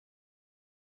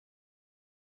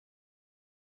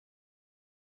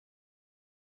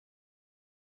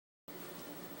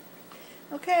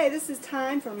Okay, this is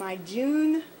time for my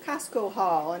June Costco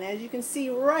haul, and as you can see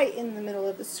right in the middle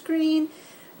of the screen,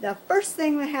 the first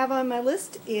thing I have on my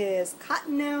list is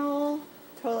Cottonelle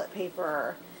toilet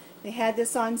paper. They had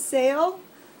this on sale,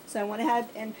 so I went ahead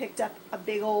and picked up a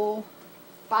big old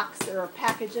box or a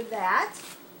package of that.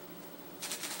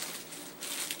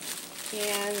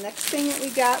 And the next thing that we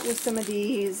got was some of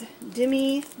these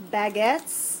Demi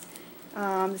baguettes.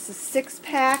 This is a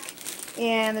 6-pack.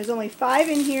 And there's only 5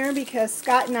 in here because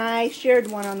Scott and I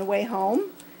shared one on the way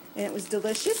home, and it was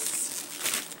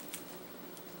delicious.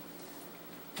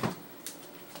 I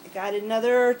got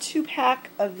another 2-pack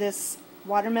of this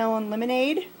watermelon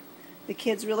lemonade. The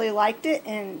kids really liked it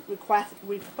and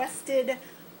requested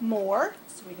more,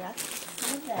 so we got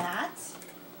some of that.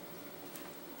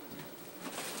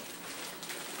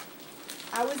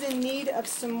 I was in need of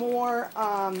some more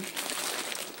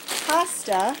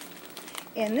pasta.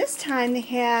 And this time they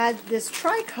had this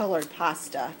tricolored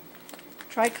pasta.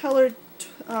 Tricolored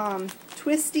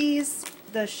twisties,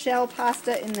 the shell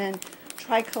pasta, and then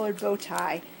tricolored bow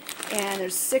tie. And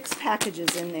there's 6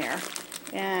 packages in there.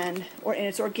 And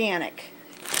it's organic.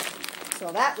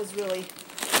 So that was really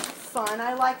fun.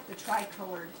 I like the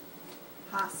tricolored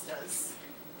pastas.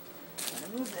 I'm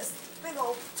going to move this big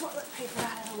old toilet paper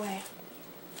out of the way.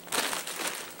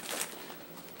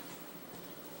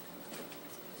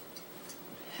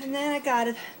 And then I got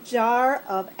a jar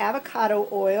of avocado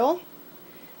oil.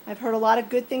 I've heard a lot of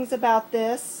good things about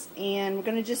this, and we're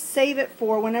going to just save it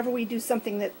for whenever we do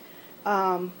something that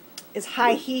is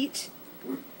high heat,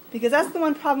 because that's the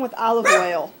one problem with olive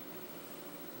oil.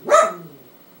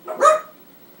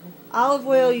 Olive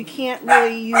oil you can't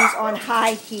really use on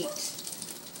high heat.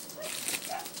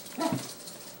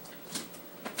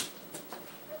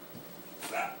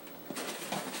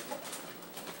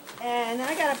 And then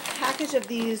I got a package of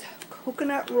these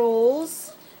coconut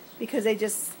rolls because they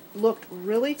just looked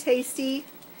really tasty,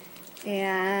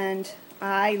 and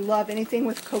I love anything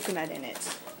with coconut in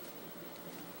it.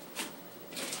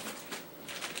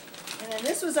 And then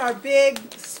this was our big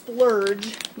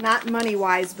splurge, not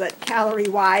money-wise but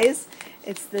calorie-wise.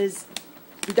 It's this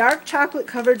dark chocolate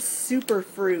covered super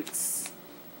fruits.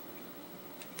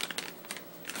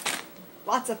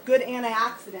 Lots of good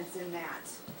antioxidants in that.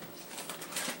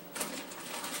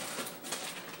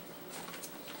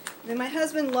 Then my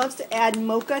husband loves to add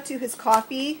mocha to his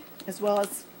coffee as well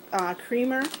as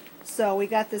creamer, so we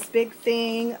got this big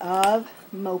thing of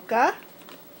mocha.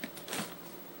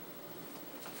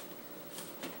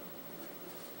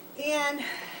 And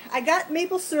I got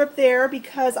maple syrup there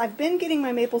because I've been getting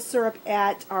my maple syrup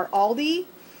at our Aldi,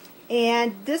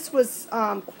 and this was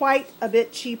quite a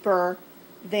bit cheaper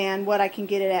than what I can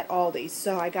get it at Aldi.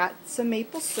 So I got some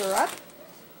maple syrup.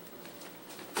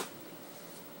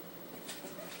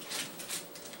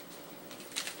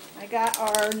 I got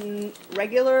our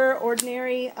regular,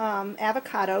 ordinary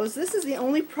avocados. This is the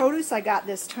only produce I got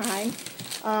this time.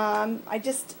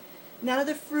 None of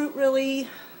the fruit really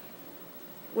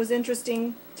was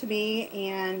interesting to me,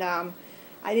 and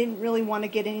I didn't really want to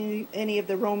get any of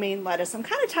the romaine lettuce. I'm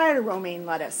kind of tired of romaine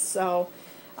lettuce, so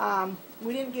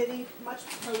we didn't get much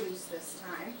produce this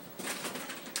time.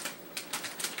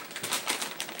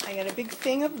 I got a big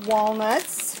thing of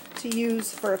walnuts to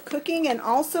use for cooking, and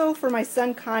also for my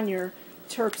son Conyer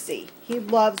Terpsy. He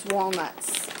loves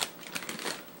walnuts.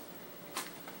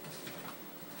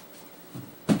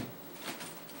 And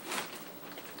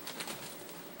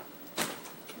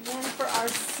then for our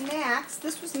snacks,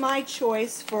 this was my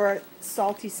choice for a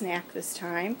salty snack this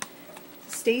time.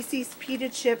 Stacy's Pita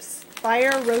Chips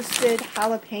Fire Roasted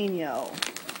Jalapeno.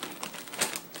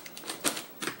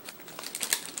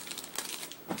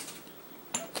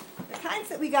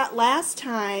 That we got last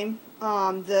time,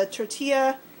 the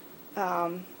tortilla,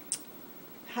 I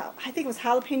think it was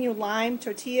jalapeno lime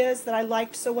tortillas that I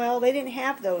liked so well. They didn't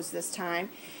have those this time,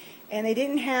 and they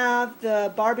didn't have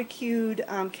the barbecued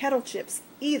kettle chips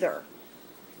either.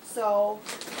 So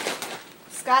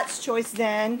Scott's choice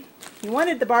then, he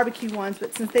wanted the barbecue ones,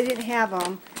 but since they didn't have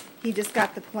them, he just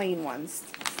got the plain ones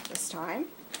this time.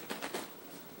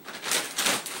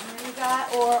 And then we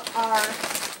got our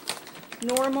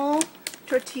normal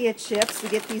tortilla chips. We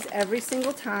get these every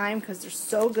single time because they're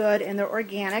so good and they're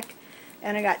organic.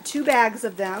 And I got 2 bags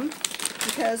of them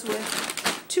because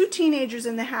with 2 teenagers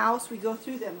in the house, we go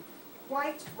through them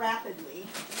quite rapidly.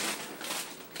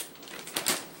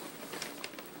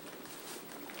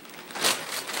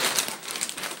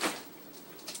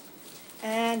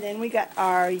 And then we got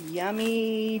our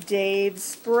Yummy Dave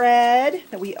spread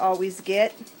that we always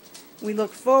get. We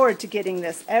look forward to getting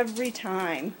this every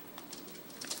time.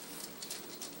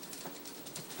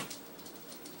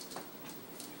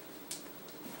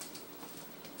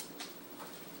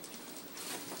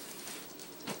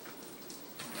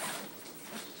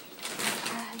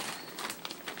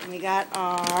 we got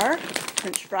our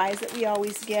French fries that we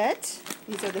always get.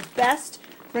 These are the best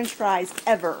French fries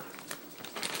ever.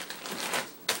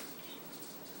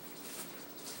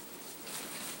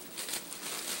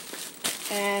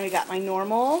 And we got my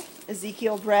normal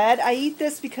Ezekiel bread. I eat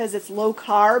this because it's low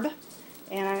carb,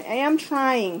 and I am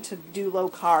trying to do low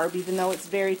carb, even though it's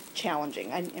very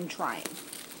challenging. I am trying.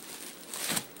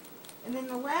 And then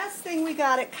the last thing we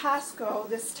got at Costco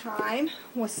this time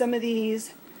was some of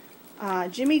these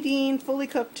Jimmy Dean fully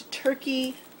cooked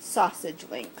turkey sausage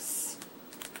links.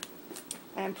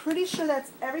 I'm pretty sure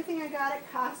that's everything I got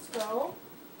at Costco.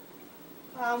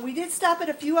 We did stop at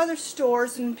a few other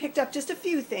stores and picked up just a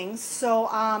few things, so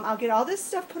I'll get all this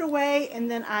stuff put away and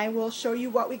then I will show you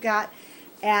what we got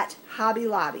at Hobby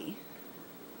Lobby.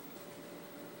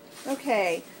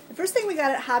 Okay, the first thing we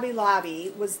got at Hobby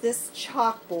Lobby was this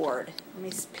chalkboard.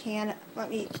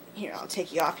 Here, I'll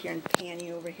take you off here and pan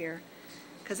you over here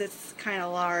because it's kind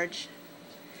of large.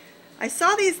 I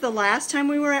saw these the last time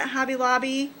we were at Hobby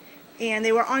Lobby, and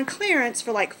they were on clearance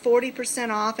for like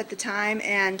 40% off at the time,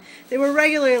 and they were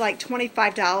regularly like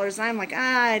 $25, and I'm like,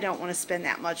 I don't want to spend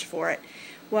that much for it.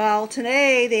 Well,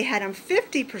 today they had them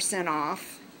 50%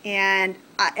 off, and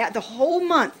at the whole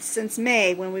month since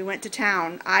May when we went to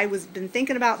town, I was been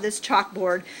thinking about this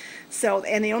chalkboard,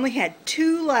 and they only had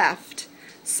 2 left,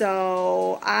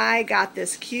 so I got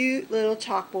this cute little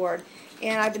chalkboard,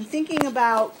 and I've been thinking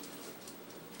about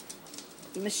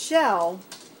Michelle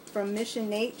from Mission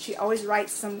Nate. She always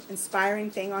writes some inspiring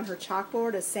thing on her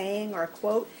chalkboard, a saying or a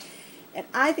quote, and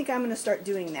I think I'm going to start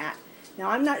doing that. Now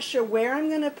I'm not sure where I'm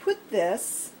going to put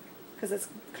this because it's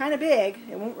kind of big.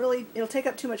 It'll take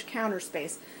up too much counter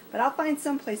space, but I'll find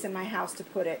some place in my house to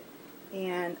put it,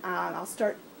 and I'll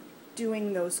start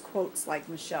doing those quotes like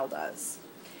Michelle does.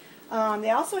 They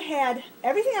also had,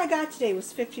 everything I got today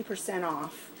was 50%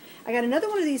 off. I got another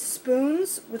one of these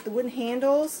spoons with the wooden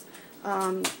handles,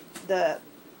 the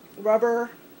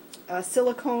rubber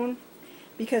silicone,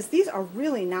 because these are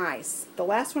really nice. The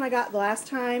last one I got the last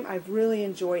time, I've really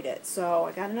enjoyed it. So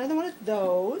I got another one of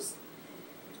those.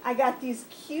 I got these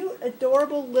cute,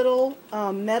 adorable little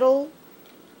metal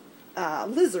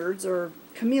lizards or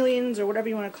chameleons or whatever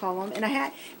you want to call them, and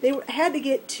I had to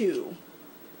get 2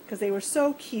 because they were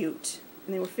so cute,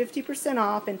 and they were 50%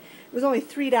 off, and it was only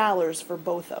 $3 for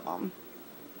both of them.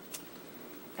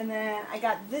 And then I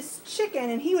got this chicken,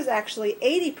 and he was actually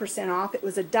 80% off. It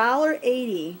was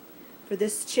 $1.80 for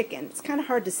this chicken. It's kind of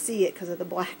hard to see it because of the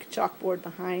black chalkboard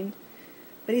behind.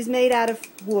 But he's made out of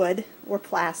wood or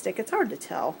plastic. It's hard to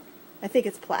tell. I think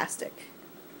it's plastic.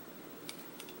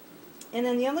 And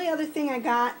then the only other thing I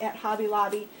got at Hobby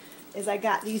Lobby is I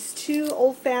got these 2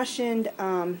 old-fashioned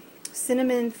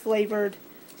cinnamon-flavored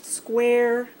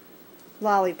square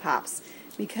lollipops,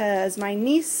 because my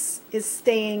niece is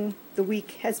staying the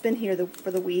week, has been here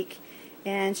for the week,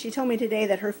 and she told me today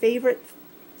that her favorite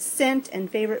scent and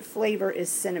favorite flavor is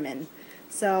cinnamon.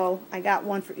 So I got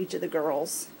one for each of the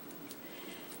girls.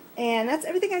 And that's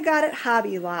everything I got at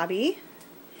Hobby Lobby.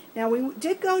 Now we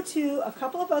did go to a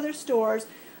couple of other stores.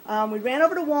 We ran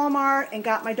over to Walmart and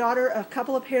got my daughter a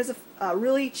couple of pairs of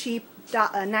really cheap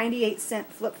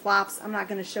 98-cent flip-flops. I'm not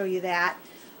going to show you that.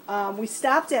 We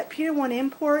stopped at Pier 1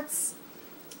 Imports,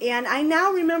 and I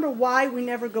now remember why we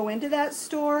never go into that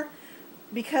store,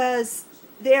 because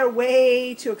they're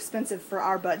way too expensive for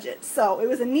our budget. So it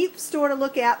was a neat store to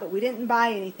look at, but we didn't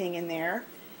buy anything in there.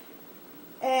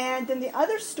 And then the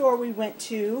other store we went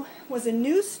to was a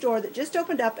new store that just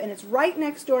opened up, and it's right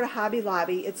next door to Hobby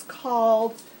Lobby. It's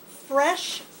called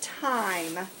Fresh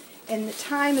Thyme, and the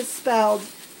thyme is spelled,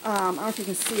 I don't know if you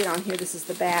can see it on here, this is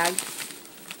the bag,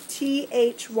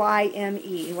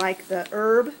 T-H-Y-M-E, like the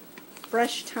herb,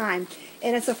 Fresh Thyme.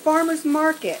 And it's a farmer's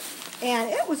market, and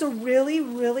it was a really,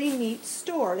 really neat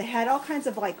store. They had all kinds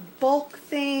of like bulk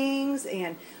things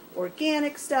and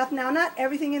organic stuff. Now, not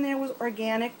everything in there was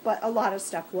organic, but a lot of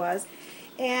stuff was.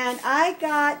 And I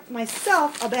got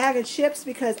myself a bag of chips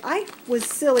because I was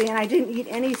silly and I didn't eat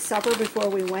any supper before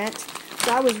we went,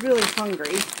 so I was really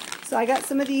hungry. So I got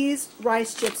some of these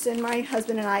rice chips, and my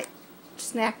husband and I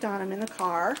snacked on them in the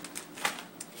car.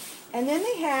 And then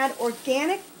they had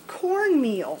organic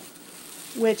cornmeal,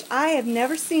 which I have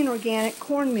never seen organic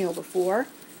cornmeal before.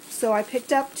 So I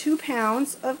picked up 2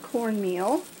 pounds of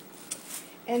cornmeal.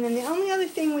 And then the only other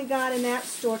thing we got in that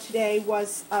store today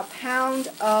was a pound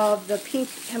of the pink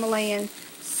Himalayan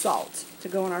salt to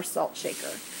go in our salt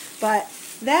shaker. But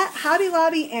that Hobby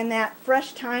Lobby and that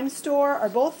Fresh Thyme store are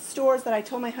both stores that I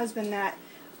told my husband that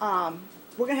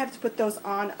we're going to have to put those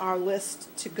on our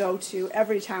list to go to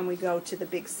every time we go to the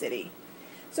big city.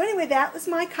 So anyway, that was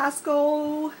my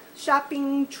Costco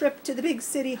shopping trip to the big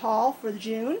city hall for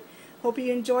June. Hope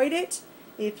you enjoyed it.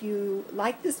 If you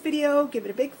liked this video, give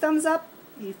it a big thumbs up.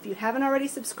 If you haven't already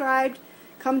subscribed,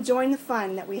 come join the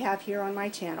fun that we have here on my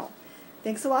channel.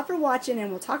 Thanks a lot for watching,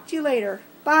 and we'll talk to you later.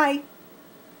 Bye!